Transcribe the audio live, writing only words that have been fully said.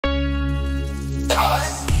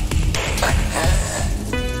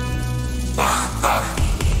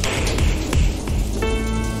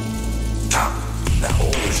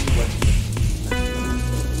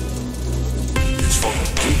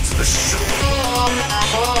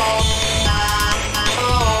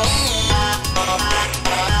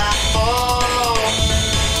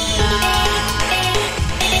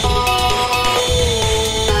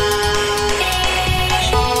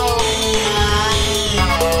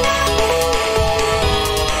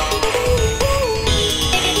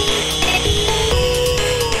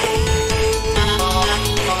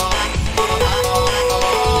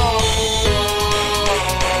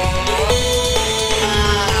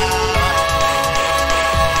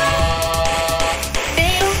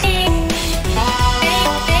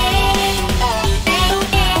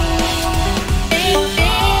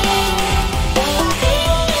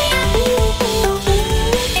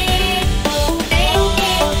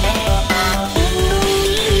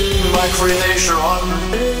creation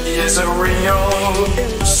is a real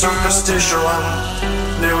superstition.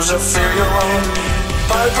 There's a feeling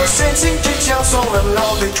by presenting details all and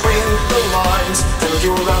all between the lines. And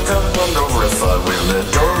you're welcome and over if I will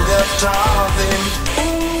adore that time.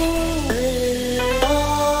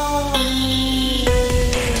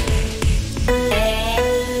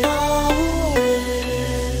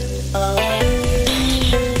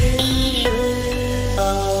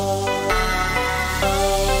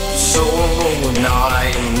 So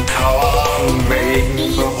I'm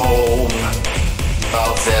coming home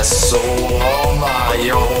of this soul on my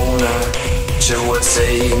own to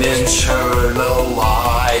attain eternal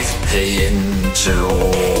life into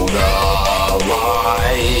the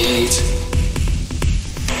light.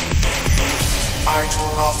 I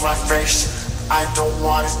turn off my face, I don't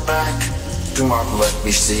want it back. Tomorrow let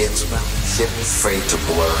me see it, hit me afraid to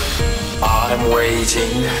blur. I'm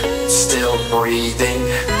waiting, still breathing,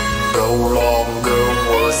 no longer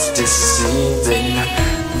worth deceiving.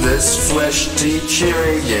 This flesh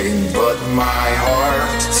decaying, but my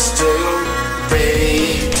heart still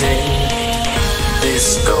beating.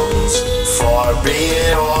 This goes far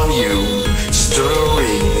beyond you,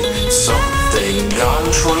 stirring something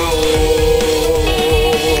untrue.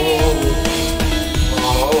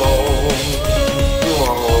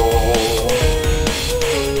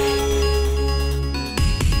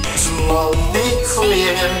 Slowly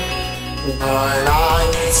clear, but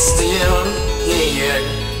I'm still here.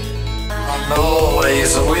 I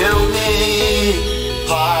always will be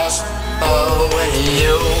part of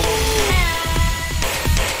you.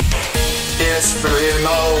 It's been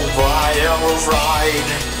a wild ride.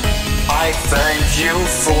 I thank you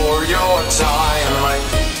for your time. I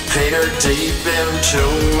peer deep into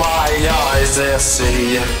my eyes and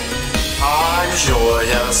see I'm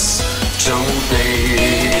joyous to be.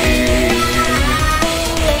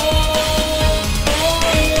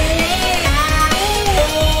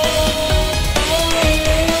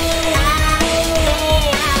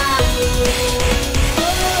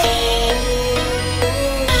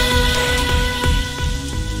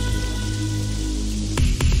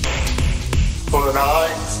 But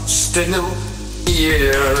I'm still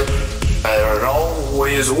here, and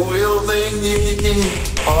always will be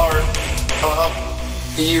part of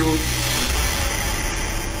you.